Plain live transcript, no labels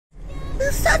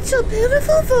Such a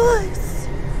beautiful voice.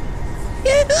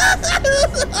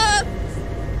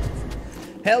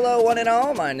 Hello one and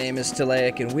all, my name is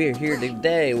Talaic and we're here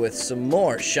today with some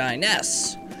more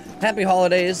Shyness. Happy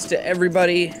holidays to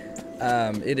everybody.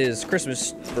 It is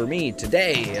Christmas for me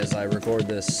today as I record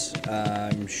this.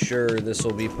 I'm sure this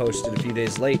will be posted a few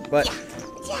days late, but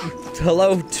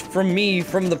hello from me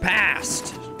from the past.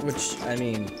 Which, I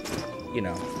mean, you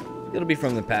know, it'll be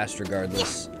from the past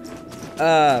regardless.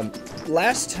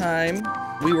 Last time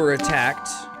we were attacked.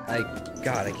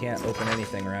 God, I can't open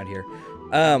anything around here.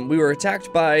 We were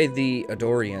attacked by the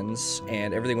Adorians,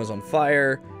 and everything was on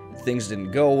fire. Things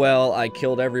didn't go well. I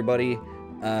killed everybody.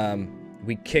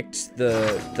 We kicked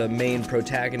the main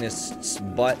protagonist's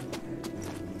butt.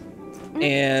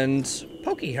 And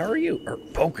Pokey, how are you? Or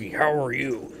Pokey, how are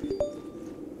you?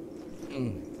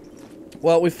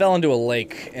 Well, we fell into a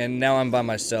lake, and now I'm by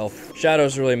myself.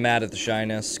 Shadow's really mad at the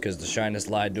Shyness, because the Shyness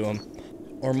lied to him.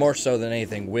 Or more so than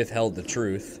anything, withheld the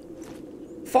truth.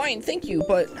 Fine, thank you,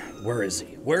 but where is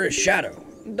he? Where is Shadow?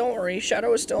 Don't worry,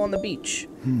 Shadow is still on the beach.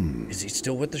 Is he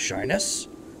still with the Shyness?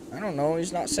 I don't know,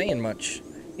 he's not saying much.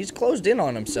 He's closed in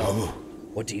on himself.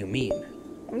 What do you mean?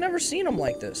 I've never seen him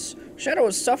like this. Shadow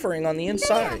is suffering on the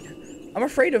inside. I'm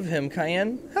afraid of him,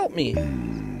 Cayenne. Help me.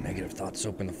 Negative thoughts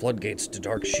open the floodgates to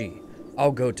Dark She.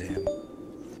 I'll go to him.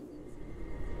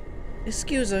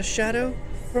 Excuse us, Shadow.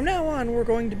 From now on, we're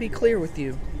going to be clear with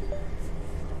you.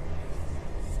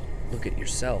 Look at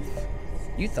yourself.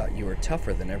 You thought you were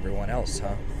tougher than everyone else,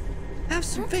 huh? Have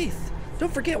some faith.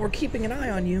 Don't forget we're keeping an eye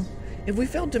on you. If we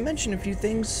failed to mention a few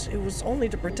things, it was only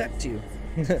to protect you.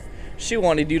 She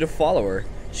wanted you to follow her.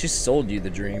 She sold you the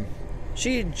dream.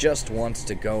 She just wants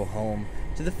to go home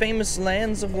to the famous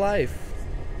lands of life.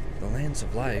 The lands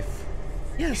of life?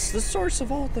 Yes, the source of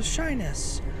all the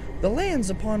Shyness. The lands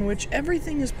upon which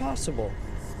everything is possible.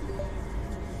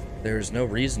 There is no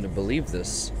reason to believe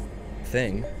this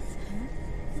thing.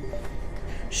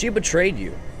 She betrayed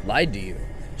you, lied to you.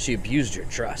 She abused your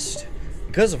trust.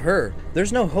 Because of her,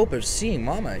 there's no hope of seeing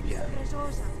Mama again.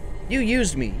 You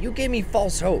used me. You gave me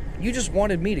false hope. You just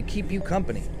wanted me to keep you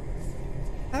company.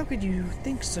 How could you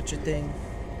think such a thing?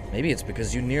 Maybe it's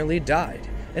because you nearly died.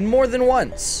 And more than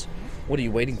once. What are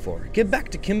you waiting for? Get back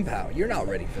to Kimpao. You're not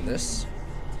ready for this.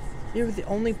 You're the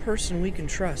only person we can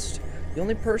trust. The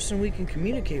only person we can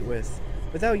communicate with.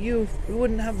 Without you, we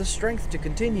wouldn't have the strength to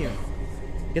continue.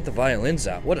 Get the violins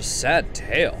out. What a sad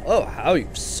tale. Oh, how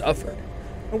you've suffered.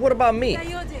 And what about me?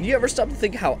 Do you ever stop to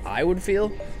think how I would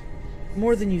feel?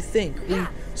 More than you think.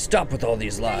 Stop with all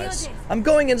these lies. I'm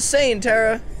going insane,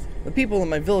 Tara. The people in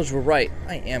my village were right.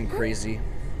 I am crazy.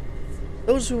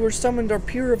 Those who were summoned are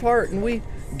pure of heart, and we...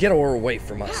 Get her away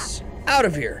from us. Out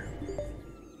of here.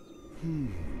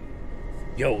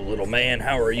 Yo, little man,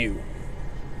 how are you?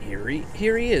 Here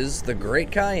he is, the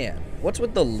great Cayenne. What's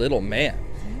with the little man?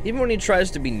 Even when he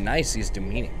tries to be nice, he's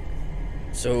demeaning.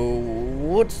 So,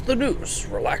 what's the news?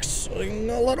 Relaxing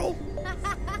a little?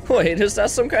 Wait, is that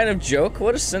some kind of joke?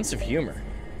 What a sense of humor.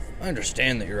 I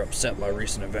understand that you're upset by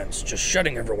recent events. Just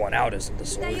shutting everyone out isn't the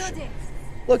solution.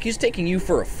 Look, he's taking you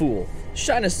for a fool.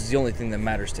 Shyness is the only thing that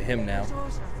matters to him now.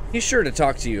 He's sure to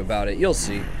talk to you about it, you'll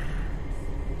see.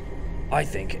 I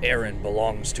think Aaron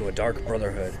belongs to a dark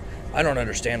brotherhood. I don't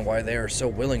understand why they are so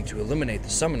willing to eliminate the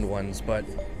summoned ones, but...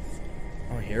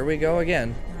 Oh, here we go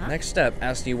again. Next step,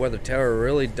 asking you whether Terra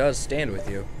really does stand with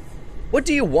you. What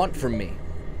do you want from me?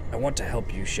 I want to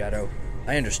help you, Shadow.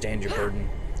 I understand your burden.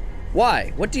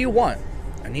 Why? What do you want?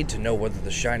 I need to know whether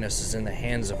the Shyness is in the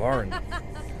hands of Aaron.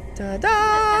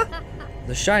 Ta-da!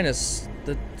 The Shyness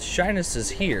is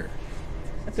here.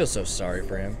 I feel so sorry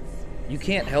for him. You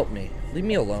can't help me. Leave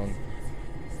me alone.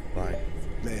 Fine.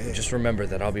 Just remember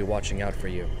that I'll be watching out for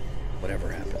you,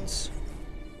 whatever happens.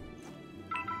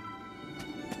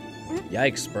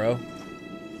 Yikes, bro.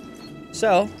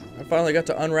 So, I finally got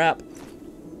to unwrap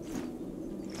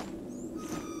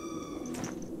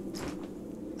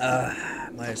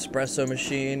my espresso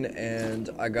machine, and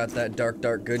I got that dark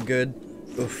good.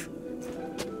 Oof.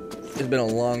 It's been a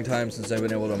long time since I've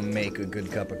been able to make a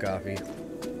good cup of coffee.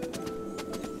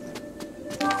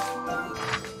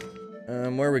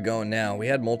 Where are we going now? We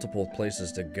had multiple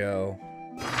places to go.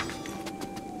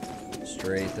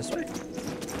 Straight this way?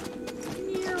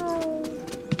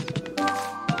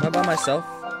 Am I by myself?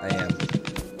 I am.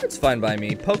 It's fine by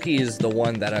me. Pokey is the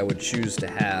one that I would choose to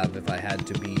have if I had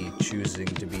to be choosing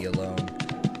to be alone.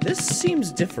 This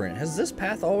seems different. Has this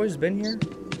path always been here?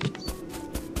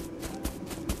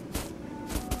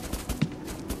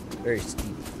 Very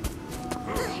steep.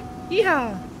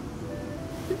 Yeah.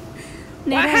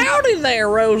 Why, howdy there,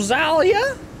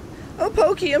 Rosalia. Oh,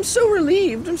 Pokey, I'm so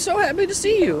relieved. I'm so happy to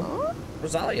see you.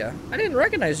 Rosalia, I didn't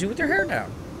recognize you with your hair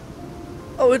down.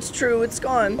 Oh, it's true, it's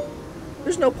gone.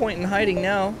 There's no point in hiding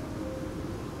now.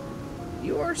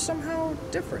 You are somehow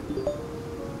different.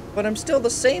 But I'm still the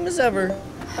same as ever.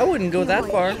 I wouldn't go that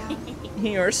far.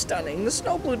 You're stunning. The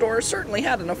snow blue door certainly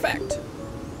had an effect.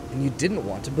 And you didn't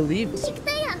want to believe me.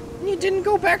 And you didn't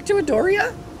go back to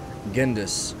Adoria?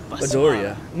 Gendis,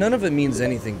 Adoria, none of it means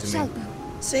anything to me.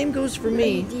 Same goes for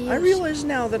me. I realize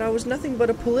now that I was nothing but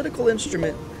a political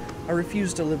instrument. I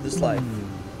refuse to live this life.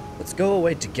 Let's go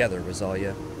away together,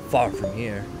 Rosalia. Far from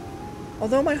here.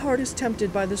 Although my heart is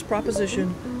tempted by this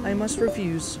proposition, I must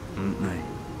refuse.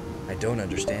 I don't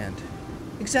understand.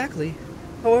 Exactly.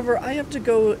 However, I have to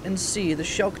go and see the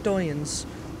Shelkdoyans.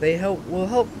 They will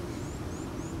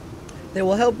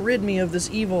help rid me of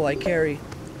this evil I carry.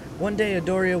 One day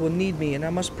Adoria will need me, and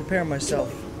I must prepare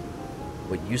myself.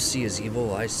 What you see as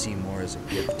evil, I see more as a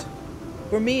gift.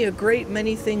 For me, a great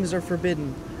many things are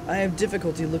forbidden. I have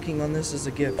difficulty looking on this as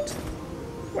a gift.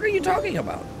 What are you talking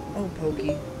about? Oh,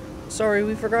 Pokey. Sorry,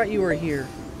 we forgot you were here.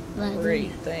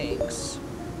 Great, thanks.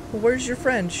 Well, where's your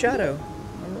friend, Chado?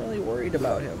 I'm really worried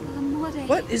about him.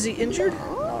 What, is he injured?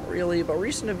 Not really, but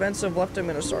recent events have left him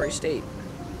in a sorry state.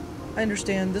 I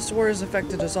understand, this war has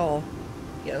affected us all.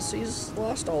 Yes, he's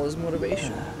lost all his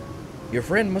motivation. Your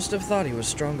friend must have thought he was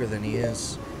stronger than he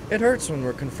is. It hurts when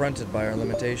we're confronted by our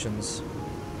limitations.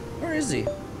 Where is he?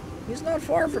 He's not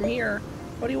far from here,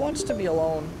 but he wants to be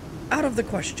alone. Out of the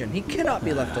question. He cannot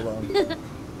be left alone.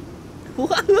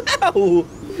 Wow!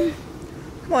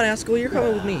 Come on, Haskell, you're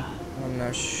coming with me. I'm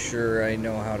not sure I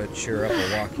know how to cheer up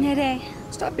a walkie.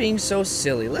 Stop being so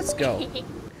silly. Let's go.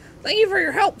 Thank you for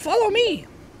your help. Follow me.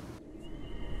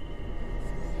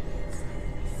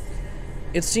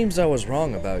 It seems I was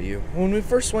wrong about you. When we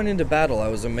first went into battle, I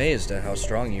was amazed at how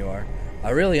strong you are.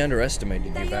 I really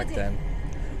underestimated you back then.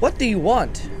 What do you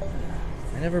want?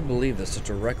 I never believed that such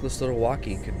a reckless little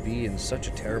walkie could be in such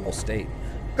a terrible state.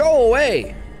 Go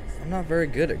away! I'm not very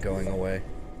good at going away.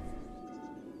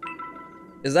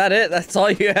 Is that it? That's all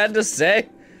you had to say?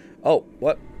 Oh,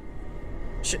 what?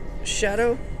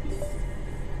 Chado?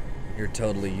 You're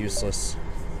totally useless.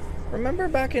 Remember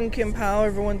back in Kim Pao,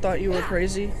 everyone thought you were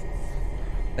crazy?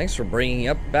 Thanks for bringing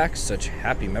up back such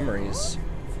happy memories.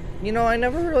 You know, I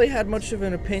never really had much of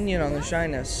an opinion on the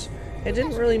shyness. It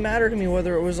didn't really matter to me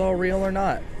whether it was all real or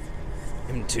not.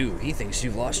 Him too, he thinks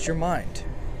you've lost your mind.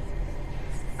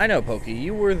 I know, Pokey,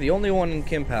 you were the only one in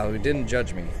Kim Pao who didn't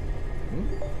judge me.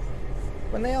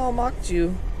 When they all mocked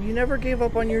you, you never gave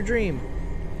up on your dream.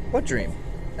 What dream?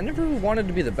 I never wanted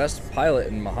to be the best pilot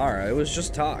in Mahara, it was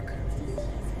just talk.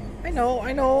 I know,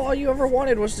 all you ever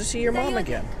wanted was to see your mom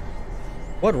again.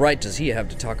 What right does he have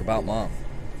to talk about Mom?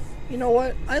 You know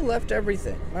what? I left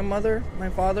everything. My mother, my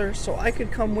father, so I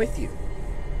could come with you.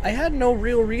 I had no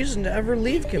real reason to ever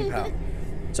leave Kim Pao.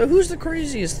 So who's the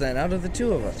craziest then out of the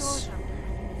two of us?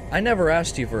 I never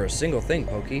asked you for a single thing,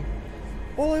 Pokey.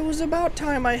 Well, it was about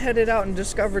time I headed out and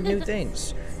discovered new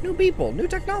things. New people, new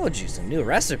technologies, and new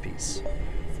recipes.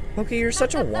 Pokey, you're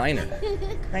such a whiner.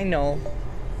 I know.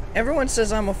 Everyone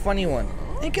says I'm a funny one.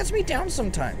 It gets me down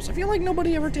sometimes. I feel like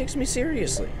nobody ever takes me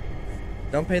seriously.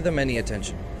 Don't pay them any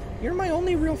attention. You're my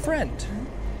only real friend.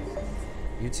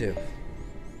 You too.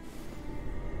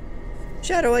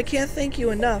 Chado, I can't thank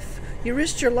you enough. You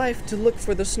risked your life to look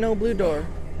for the snow blue door.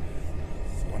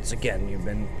 Once again, you've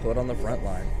been put on the front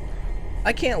line.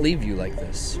 I can't leave you like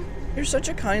this. You're such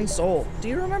a kind soul. Do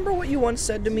you remember what you once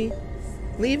said to me?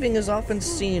 Leaving is often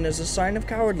seen as a sign of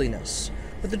cowardliness,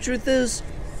 but the truth is,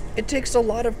 it takes a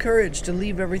lot of courage to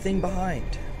leave everything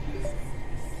behind.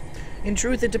 In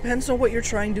truth, it depends on what you're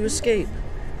trying to escape.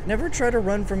 Never try to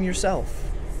run from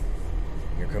yourself.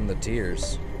 Here come the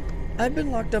tears. I've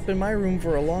been locked up in my room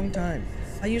for a long time.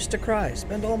 I used to cry,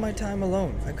 spend all my time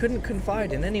alone. I couldn't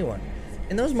confide in anyone.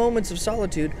 In those moments of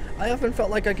solitude, I often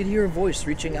felt like I could hear a voice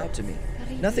reaching out to me.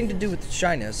 Nothing to do with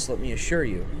shyness, let me assure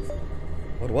you.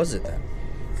 What was it then?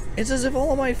 It's as if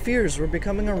all of my fears were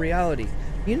becoming a reality.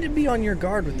 You need to be on your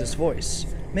guard with this voice.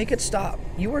 Make it stop.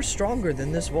 You are stronger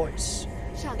than this voice.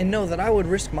 And know that I would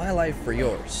risk my life for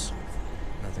yours.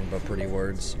 Nothing but pretty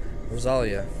words.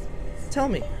 Rosalia, tell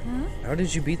me, how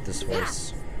did you beat this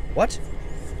voice? What?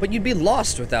 But you'd be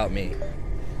lost without me.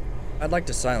 I'd like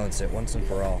to silence it once and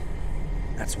for all.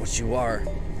 That's what you are.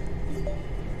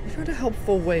 I've heard a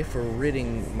helpful way for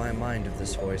ridding my mind of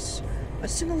this voice. I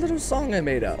sing a little song I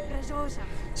made up.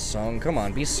 Song? Come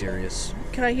on, be serious.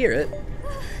 Can I hear it?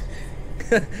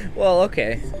 Well,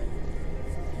 okay.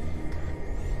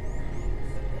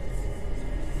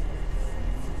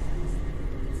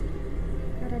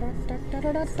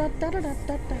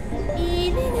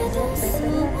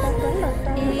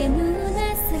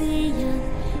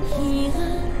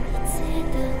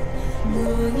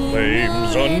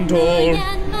 flames untold.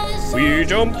 We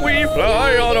jump, we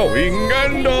fly on a wing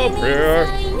and a prayer.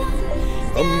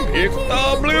 Come pick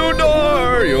the blue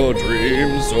door, your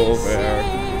dreams so fair.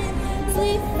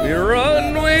 We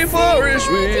run, we flourish,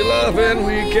 we love and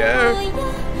we care.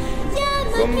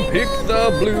 Come pick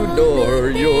the blue door,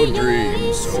 your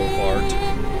dreams so fart.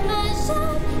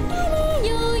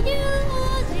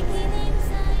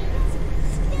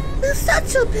 With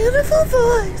such a beautiful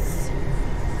voice.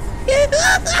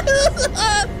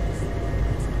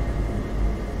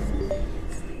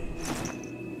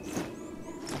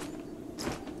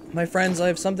 My friends, I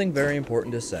have something very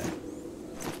important to say.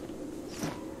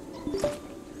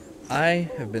 I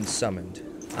have been summoned.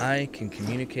 I can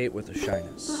communicate with the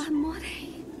shyness.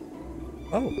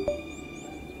 Oh,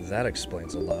 that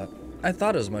explains a lot. I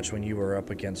thought as much when you were up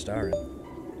against Aaron.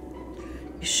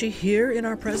 Is she here in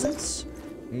our presence?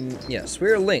 Yes, we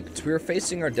are linked. We are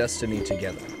facing our destiny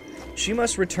together. She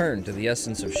must return to the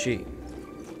essence of she.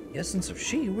 The essence of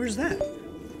she? Where's that?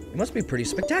 It must be pretty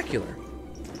spectacular.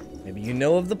 Maybe you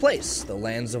know of the place, the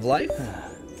Lands of Life?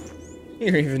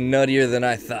 You're even nuttier than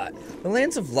I thought. The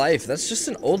Lands of Life, that's just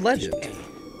an old legend.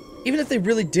 Even if they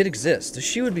really did exist, the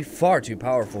she would be far too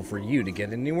powerful for you to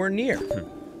get anywhere near.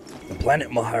 The planet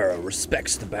Mahara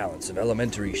respects the balance of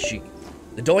elementary she.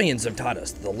 The Doyens have taught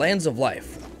us that the Lands of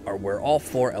Life are where all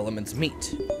four elements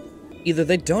meet. Either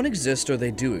they don't exist or they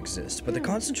do exist, but the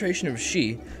concentration of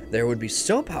she there would be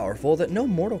so powerful that no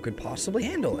mortal could possibly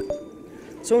handle it.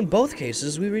 So in both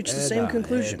cases, we reach the same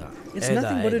conclusion. It's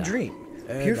nothing but a dream,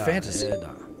 pure fantasy.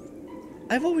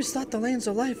 I've always thought the Lands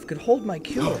of Life could hold my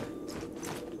cure.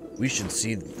 We should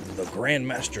see the Grand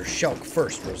Master Shulk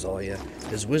first, Rosalia.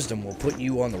 His wisdom will put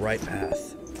you on the right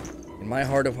path. In my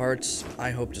heart of hearts, I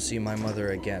hope to see my mother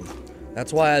again.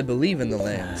 That's why I believe in the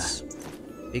lands.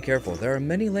 Be careful, there are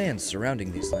many lands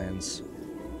surrounding these lands.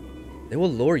 They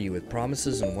will lure you with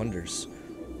promises and wonders.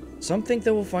 Some think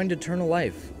they will find eternal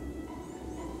life.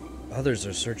 Others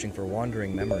are searching for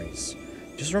wandering memories.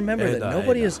 Just remember that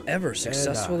nobody has ever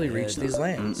successfully reached these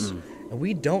lands, and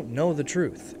we don't know the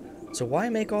truth. So why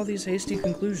make all these hasty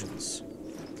conclusions?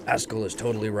 Askel is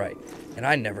totally right, and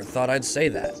I never thought I'd say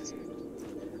that.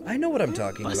 I know what I'm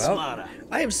talking about.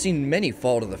 I have seen many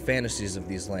fall to the fantasies of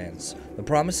these lands. The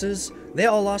promises, they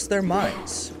all lost their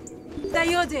minds.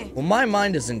 Well, my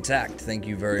mind is intact, thank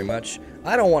you very much.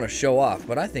 I don't want to show off,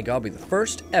 but I think I'll be the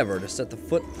first ever to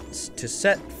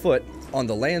set foot on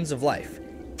the Lands of Life.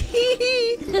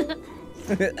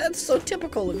 That's so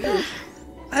typical of you.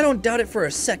 I don't doubt it for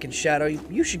a second, Shadow.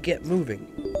 You should get moving.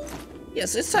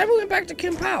 Yes, it's time we went back to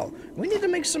Kimpao. We need to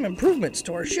make some improvements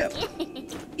to our ship.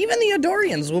 Even the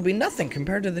Adorians will be nothing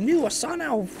compared to the new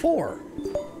Asanao 4.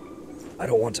 I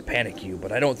don't want to panic you,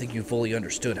 but I don't think you fully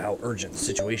understood how urgent the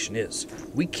situation is.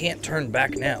 We can't turn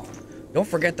back now. Don't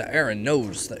forget that Aaron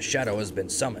knows that Shadow has been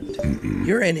summoned.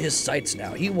 You're in his sights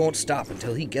now. He won't stop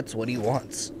until he gets what he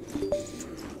wants.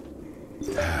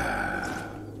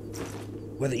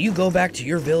 Whether you go back to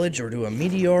your village or to a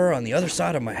meteor on the other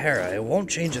side of Mahara, it won't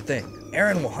change a thing.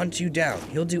 Aaron will hunt you down.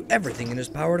 He'll do everything in his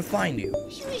power to find you.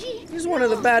 He's one of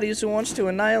the baddies who wants to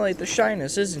annihilate the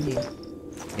shyness, isn't he?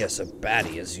 Yes, a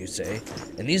baddie, as you say.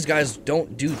 And these guys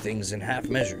don't do things in half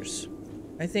measures.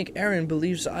 I think Aaron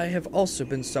believes I have also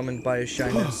been summoned by his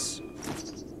shyness.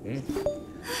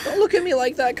 Don't look at me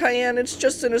like that, Cayenne. It's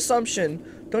just an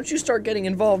assumption. Don't you start getting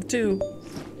involved, too.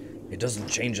 It doesn't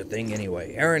change a thing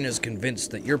anyway. Aaron is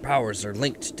convinced that your powers are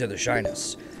linked to the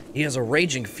shyness. He has a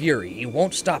raging fury. He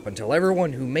won't stop until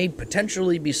everyone who may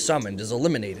potentially be summoned is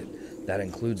eliminated. That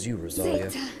includes you, Rosalia.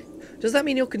 Does that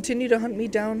mean he'll continue to hunt me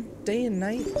down day and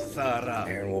night?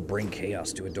 Aaron will bring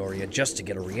chaos to Adoria just to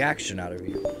get a reaction out of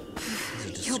you. It's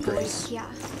a disgrace.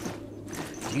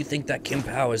 Do you think that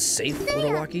Kimpao is safe,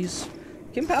 little walkies?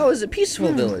 Kimpao is a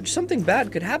peaceful village. Something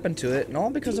bad could happen to it, and all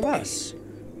because of us.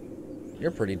 You're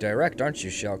pretty direct, aren't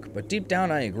you, Shulk? But deep down,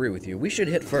 I agree with you. We should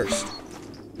hit first.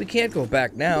 We can't go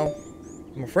back now.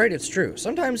 I'm afraid it's true.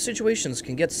 Sometimes situations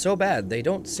can get so bad, they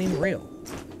don't seem real.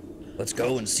 Let's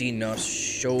go and see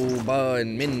Shoba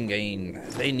and Mingain.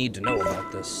 They need to know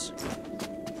about this.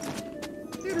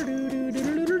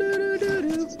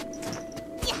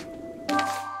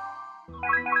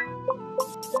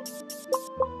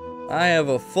 I have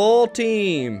a full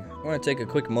team. I want to take a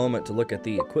quick moment to look at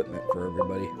the equipment for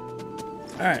everybody.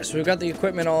 Alright, so we've got the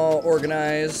equipment all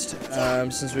organized.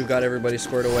 Since we've got everybody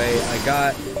squared away,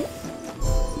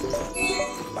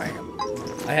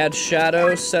 I had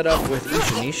Shadow set up with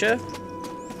Ishinisha.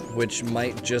 which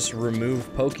might just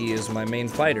remove Pokey as my main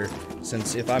fighter,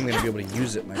 since if I'm going to be able to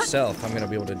use it myself, I'm going to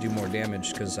be able to do more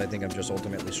damage, because I think I'm just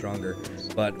ultimately stronger.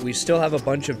 But we still have a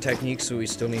bunch of techniques, so we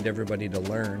still need everybody to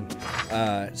learn,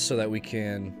 so that we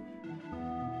can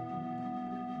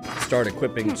start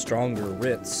equipping stronger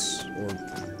writs, or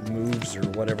moves, or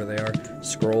whatever they are.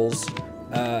 Scrolls.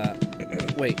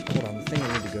 Wait, hold on, the thing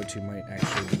I need to go to might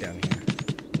actually be down here.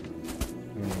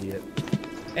 I'm an idiot.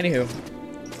 Anywho,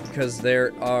 because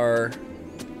there are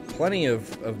plenty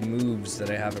of moves that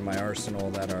I have in my arsenal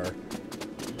that are...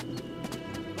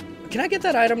 Can I get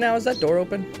that item now? Is that door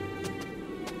open?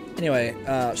 Anyway,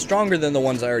 stronger than the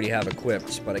ones I already have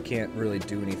equipped, but I can't really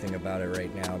do anything about it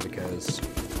right now because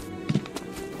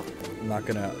I'm not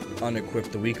gonna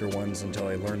unequip the weaker ones until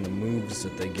I learn the moves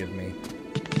that they give me.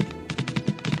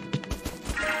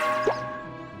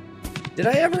 Did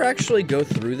I ever actually go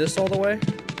through this all the way?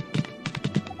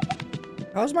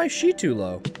 How's my Shi too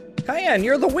low? Cayenne,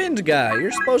 you're the wind guy.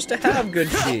 You're supposed to have good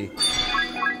Shi.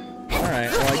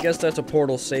 Alright, well, I guess that's a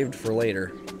portal saved for later.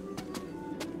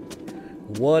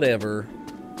 Whatever.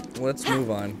 Let's move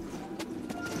on.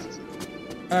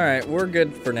 Alright, we're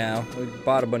good for now. We've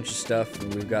bought a bunch of stuff,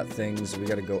 and we've got things. We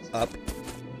gotta go up.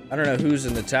 I don't know who's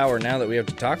in the tower now that we have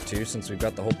to talk to, since we've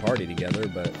got the whole party together,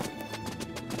 but...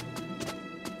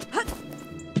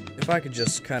 If I could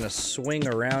just kind of swing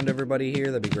around everybody here,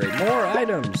 that'd be great. More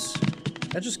items!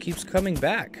 That just keeps coming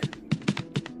back.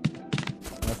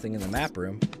 Nothing in the map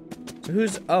room. So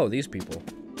who's... Oh, these people.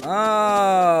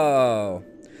 Oh!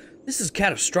 This is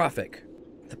catastrophic.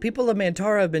 The people of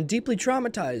Mantara have been deeply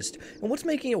traumatized, and what's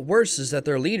making it worse is that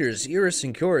their leaders, Iris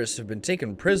and Chorus, have been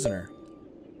taken prisoner.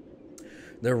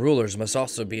 Their rulers must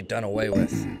also be done away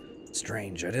with.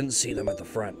 Strange, I didn't see them at the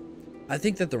front. I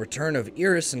think that the return of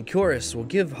Iris and Chorus will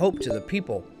give hope to the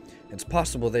people. It's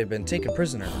possible they've been taken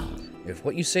prisoner. If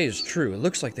what you say is true, it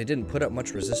looks like they didn't put up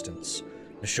much resistance.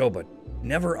 Neshoba,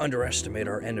 never underestimate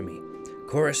our enemy.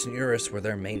 Chorus and Iris were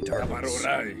their main targets.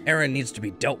 Eren needs to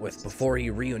be dealt with before he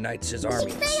reunites his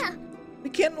armies. We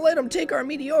can't let him take our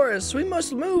Meteorus. We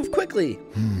must move quickly.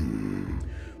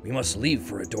 We must leave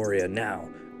for Adoria now.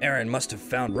 Eren must have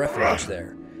found refuge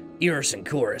there. Iris and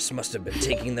Chorus must have been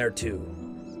taken there too.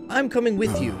 I'm coming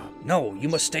with you. No, you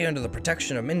must stay under the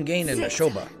protection of Mingane and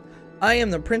Neshoba. I am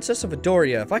the Princess of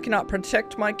Adoria. If I cannot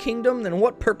protect my kingdom, then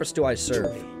what purpose do I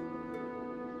serve?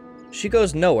 She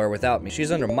goes nowhere without me.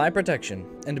 She's under my protection.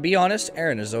 And to be honest,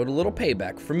 Eren is owed a little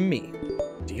payback from me.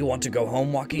 Do you want to go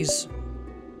home, Walkies?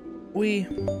 We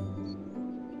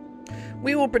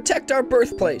will protect our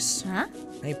birthplace. Huh?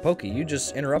 Hey, Pokey, you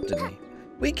just interrupted me.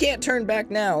 We can't turn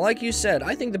back now. Like you said,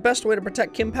 I think the best way to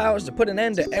protect Kim Pao is to put an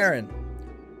end to Eren.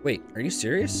 Wait, are you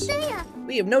serious?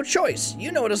 We have no choice.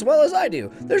 You know it as well as I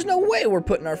do. There's no way we're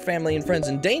putting our family and friends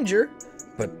in danger.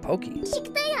 But Pokey.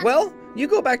 Well, you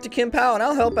go back to Kim Pao and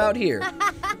I'll help out here.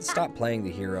 Stop playing the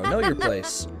hero. Know your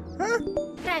place. Huh?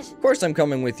 Of course I'm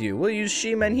coming with you. We'll use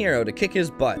She-Men Hero to kick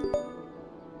his butt.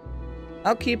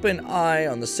 I'll keep an eye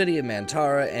on the city of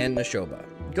Mantara and Neshoba.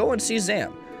 Go and see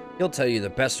Zam. He'll tell you the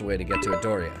best way to get to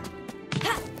Adoria.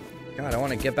 God, I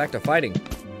want to get back to fighting.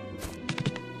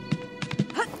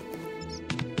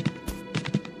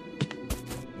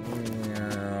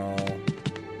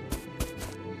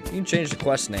 You can change the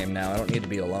quest name now. I don't need to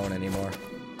be alone anymore.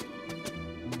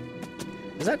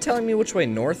 Is that telling me which way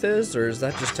north is, or is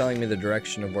that just telling me the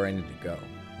direction of where I need to go?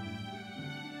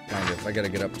 Kind of. I gotta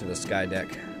get up to the sky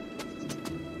deck.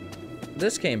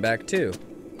 This came back too.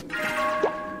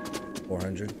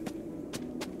 400.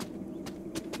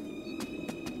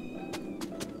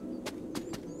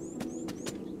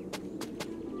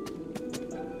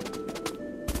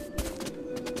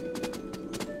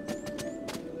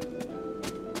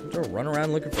 Run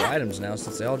around looking for items now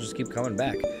since they all just keep coming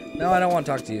back. No, I don't want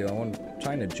to talk to you. I'm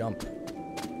trying to jump.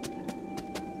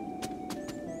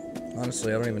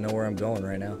 Honestly, I don't even know where I'm going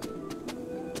right now.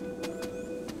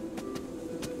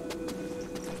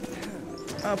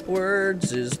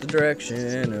 Upwards is the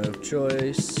direction of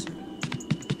choice.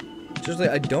 Seriously,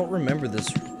 I don't remember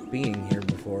this being here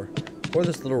before. Or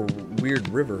this little weird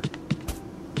river.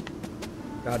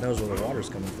 God knows where the water's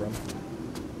coming from.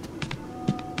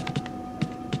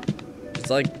 It's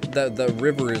like the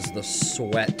river is the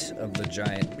sweat of the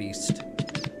giant beast.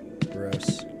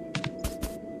 Gross.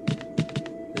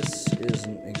 This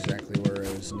isn't exactly where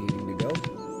I was needing to go.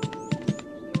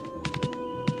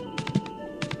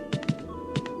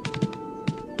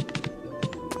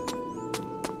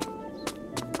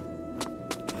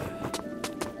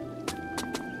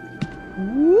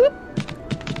 Whoop!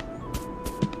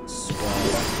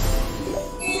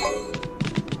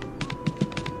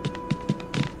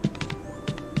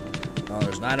 Oh,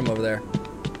 there's an item over there.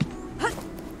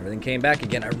 Everything came back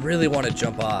again. I really want to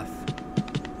jump off.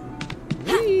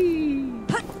 Whee!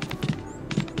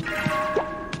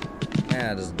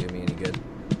 Nah, it doesn't do me any good.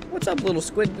 What's up, little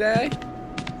squid guy?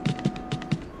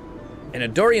 An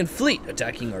Adorian fleet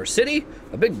attacking our city?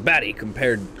 A big baddie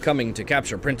coming to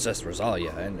capture Princess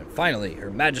Rosalia, and finally, Her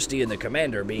Majesty and the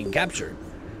Commander being captured.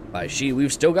 By she,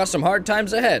 we've still got some hard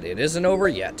times ahead. It isn't over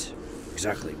yet.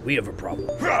 Exactly, we have a problem.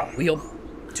 We hope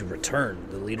to return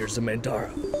the leaders of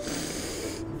Mandara.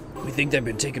 We think they've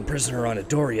been taken prisoner on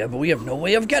Adoria, but we have no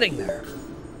way of getting there.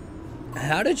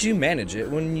 How did you manage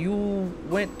it when you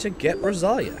went to get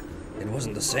Rosalia? It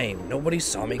wasn't the same. Nobody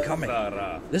saw me coming.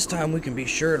 This time we can be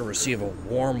sure to receive a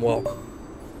warm welcome.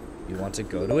 You want to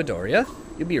go to Adoria?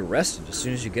 You'll be arrested as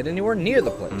soon as you get anywhere near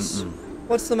the place.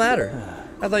 What's the matter?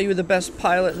 I thought you were the best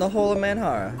pilot in the whole of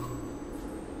Manhara.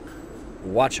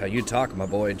 Watch how you talk, my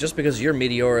boy. Just because your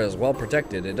Meteora is well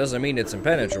protected, it doesn't mean it's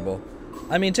impenetrable.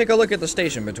 I mean, take a look at the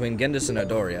station between Gendis and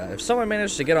Adoria. If someone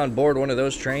managed to get on board one of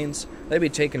those trains, they'd be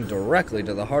taken directly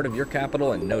to the heart of your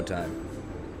capital in no time.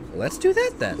 Let's do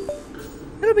that then.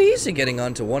 It'll be easy getting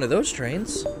onto one of those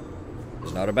trains.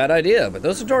 It's not a bad idea, but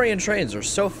those Adorian trains are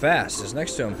so fast, it's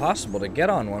next to impossible to get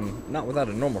on one, not without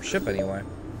a normal ship anyway.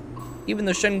 Even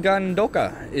the Shingan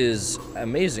Doka, is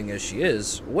amazing as she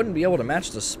is, wouldn't be able to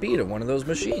match the speed of one of those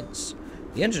machines.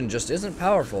 The engine just isn't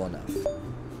powerful enough.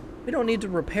 We don't need to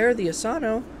repair the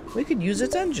Asano, we could use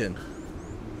its engine.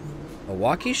 A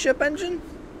walkie ship engine?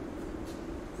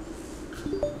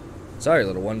 Sorry,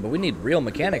 little one, but we need real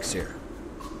mechanics here.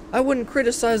 I wouldn't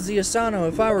criticize the Asano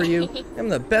if I were you. I'm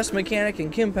the best mechanic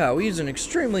in Kimpao. We use an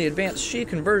extremely advanced Shi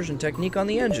conversion technique on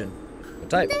the engine. What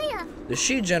type? The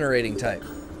Shi generating type.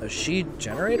 A Shi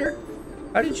generator?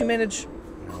 How did you manage?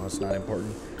 No, it's not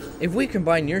important. If we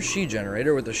combine your Shi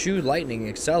generator with the Shu lightning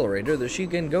accelerator, the Shi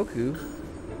Gengoku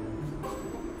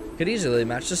could easily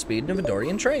match the speed of a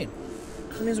Dorian train.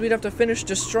 That means we'd have to finish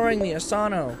destroying the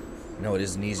Asano. No, it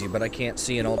isn't easy, but I can't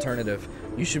see an alternative.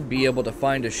 You should be able to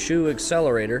find a Shu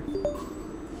accelerator.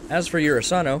 As for your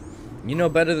Asano, you know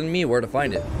better than me where to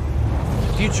find it.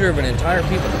 The future of an entire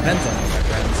people depends on it, my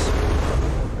friends.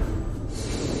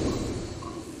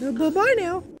 Bye-bye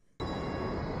now.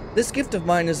 This gift of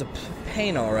mine is a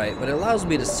pain, alright, but it allows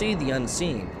me to see the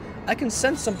unseen. I can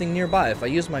sense something nearby if I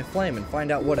use my flame and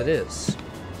find out what it is.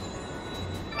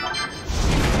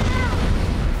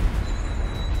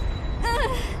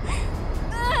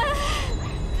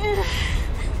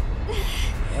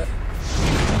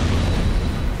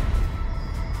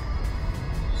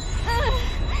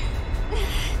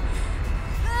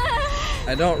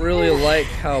 I don't really like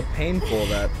how painful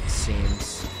that seems.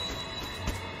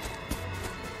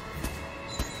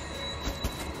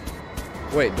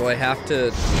 Wait, do I have to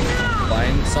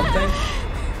find something?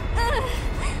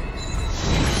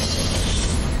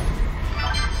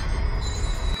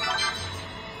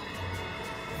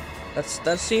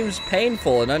 That seems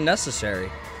painful and unnecessary.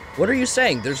 What are you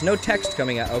saying? There's no text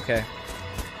coming out. Okay.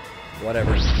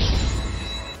 Whatever.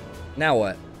 Now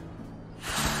what?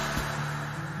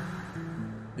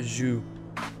 Zhu.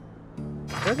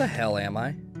 Where the hell am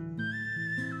I?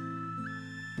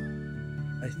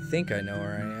 I think I know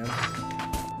where I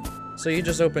am. So you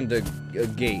just opened a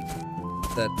gate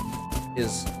that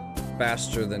is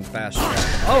faster than fast travel.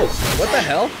 Oh, what the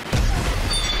hell?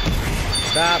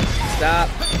 Stop, stop,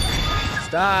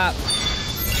 stop.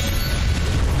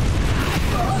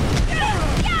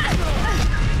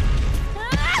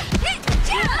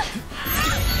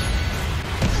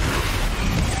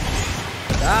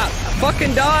 Stop!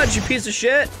 Fucking dodge, you piece of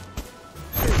shit!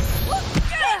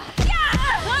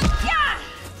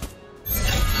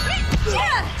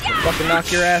 I'll fucking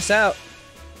knock your ass out.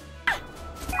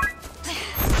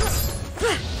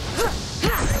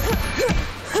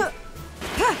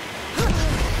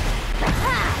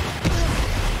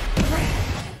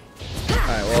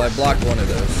 Alright, well I blocked one of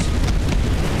those.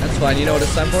 That's fine, you know what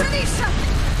it's time for?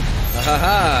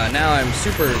 Ahaha, now I'm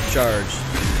supercharged.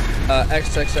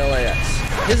 XXLAX.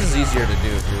 This is easier to do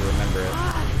if you remember it.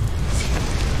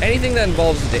 Anything that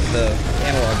involves the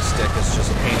analog stick is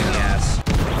just a pain in the ass.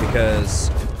 Because,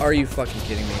 are you fucking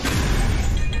kidding me?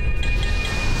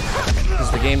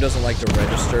 Because the game doesn't like to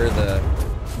register the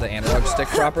analog stick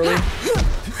properly.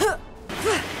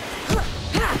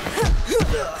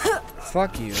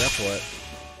 Fuck you, that's what.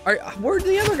 Where'd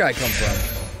the other guy come from?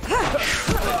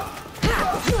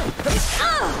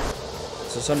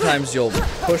 So sometimes you'll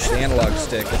push the analog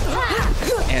stick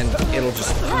and it'll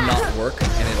just not work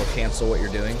and it'll cancel what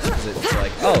you're doing because it's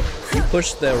like, oh, you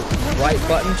push the right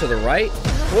button to the right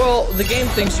Well, the game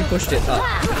thinks you pushed it up,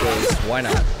 because why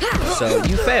not? So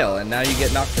you fail, and now you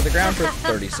get knocked to the ground for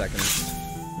 30 seconds.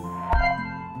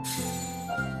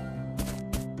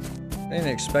 I didn't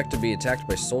expect to be attacked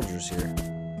by soldiers here.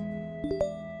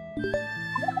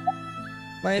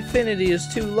 My affinity is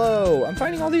too low. I'm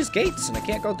finding all these gates, and I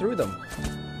can't go through them.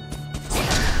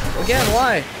 Again,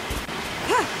 why?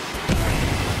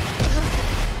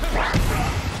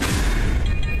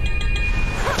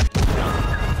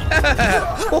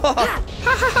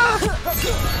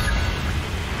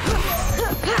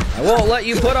 I won't let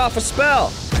you put off a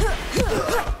spell.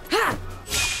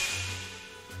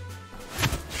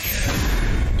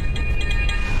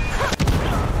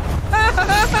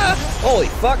 Holy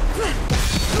fuck.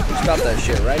 Stop that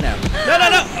shit right now. No, no,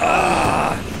 no!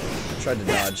 Tried to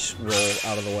dodge, roll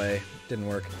out of the way. Didn't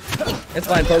work. It's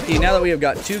fine, Pokey. Now that we have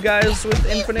got 2 guys with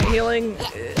infinite healing,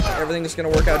 everything's gonna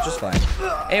work out just fine.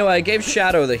 Anyway, I gave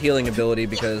Chado the healing ability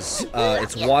because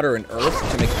it's water and earth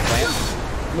to make the plant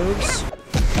moves.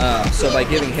 So by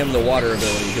giving him the water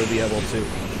ability, he'll be able to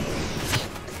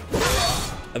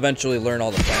eventually learn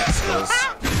all the plant skills.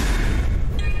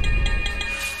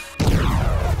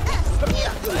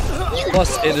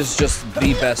 Plus, it is just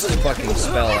the best fucking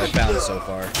spell I've found so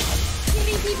far.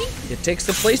 It takes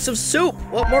the place of soup!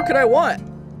 What more could I want?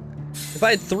 If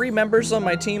I had 3 members on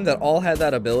my team that all had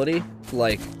that ability,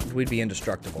 like, we'd be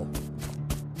indestructible.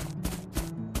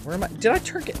 Where am I? Did I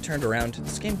get turned around?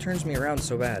 This game turns me around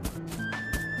so bad.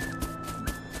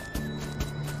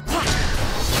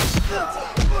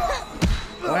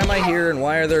 Why am I here and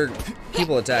why are there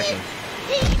people attacking?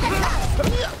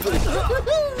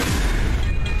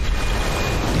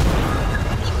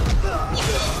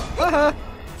 Haha!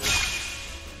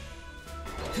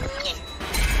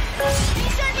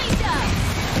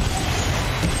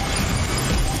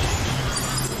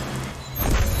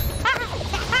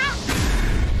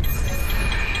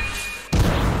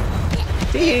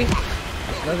 Tee!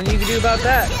 Nothing you can do about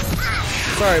that.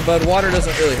 Sorry, bud, water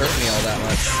doesn't really hurt me all that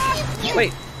much.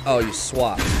 Wait! Oh, you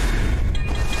swapped.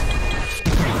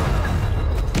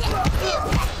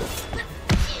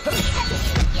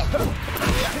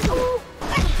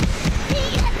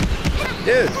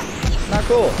 Dude, not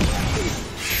cool.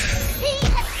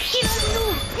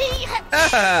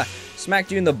 Ah,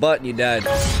 smacked you in the butt and you died.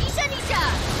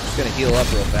 Just gonna heal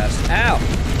up real fast. Ow!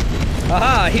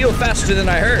 Aha, I heal faster than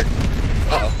I hurt.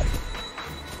 Uh-oh.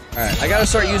 Alright, I gotta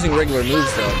start using regular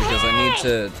moves though, because I need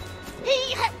to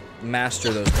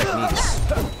master those techniques.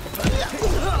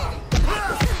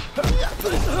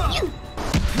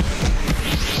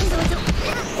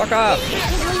 Fuck off!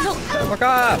 Fuck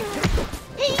off!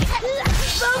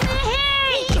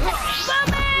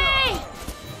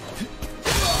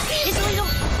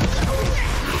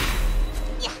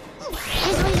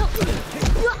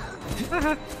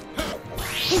 Why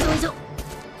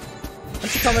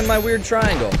don't you come in my weird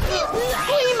triangle? I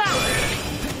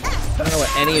don't know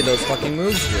what any of those fucking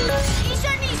moves do.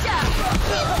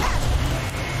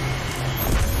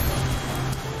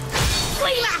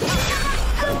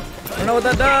 I don't know what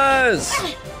that does!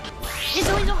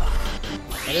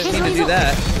 I didn't mean to do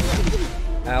that.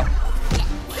 Ow.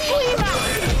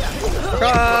 Fuck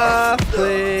off,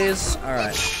 please.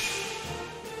 Alright.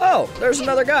 Oh, there's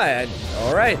another guy.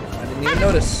 Alright, I didn't even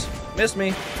notice. Missed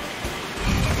me.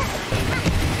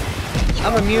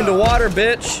 I'm immune to water,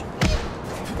 bitch.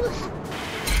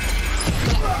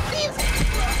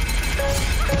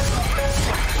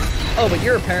 Oh, but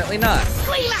you're apparently not.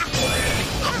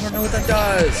 I don't know what that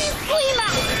does.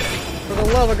 For the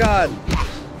love of God.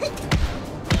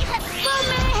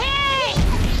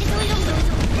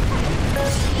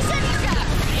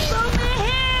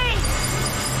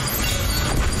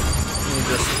 Let me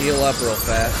just heal up real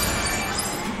fast.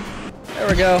 There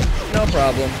we go. No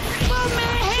problem.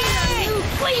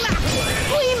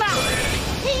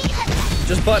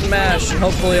 Just button mash, and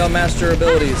hopefully I'll master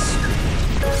abilities.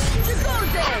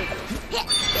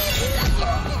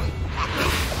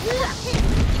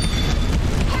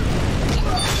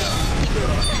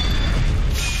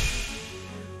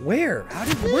 Where?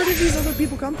 Where did these other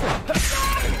people come from?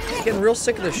 I'm getting real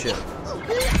sick of this shit.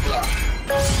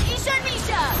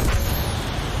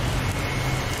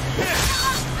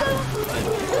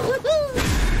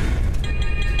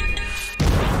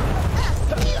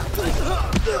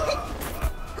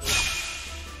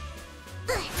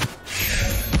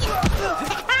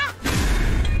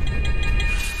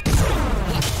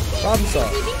 Problem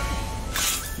solved.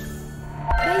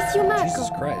 Jesus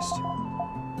Christ.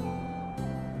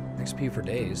 XP for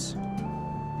days.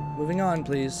 Moving on,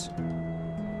 please.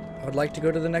 I would like to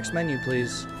go to the next menu,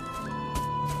 please.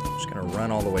 Just Gonna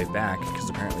run all the way back, because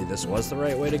apparently this was the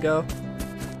right way to go.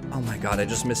 Oh my god, I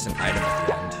just missed an item at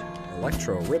the end.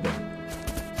 Electro ribbon.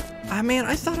 Ah, man,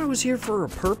 I thought I was here for a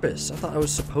purpose. I thought I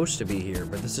was supposed to be here,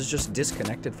 but this is just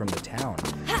disconnected from the town.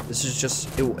 This is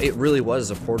just, it really was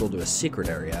a portal to a secret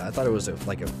area. I thought it was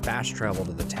like a fast travel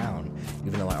to the town,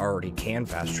 even though I already can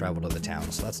fast travel to the town,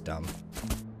 so that's dumb.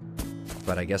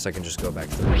 But I guess I can just go back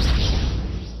through.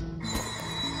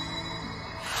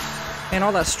 And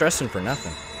all that stressing for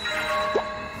nothing.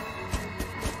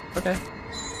 Okay.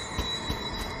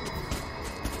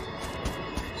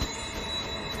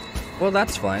 Well,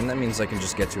 that's fine. That means I can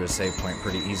just get to a save point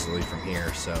pretty easily from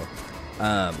here, so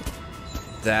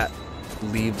that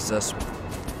leaves us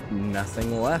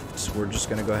nothing left. We're just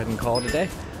gonna go ahead and call it a day.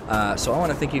 So I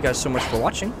want to thank you guys so much for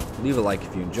watching. Leave a like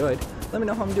if you enjoyed. Let me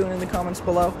know how I'm doing in the comments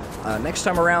below. Next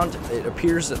time around, it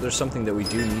appears that there's something that we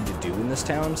do need to do in this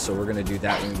town, so we're gonna do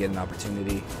that when we get an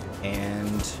opportunity,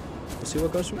 and we'll see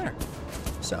what goes from there.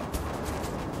 So,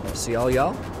 I'll see all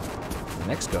y'all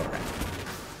next go around.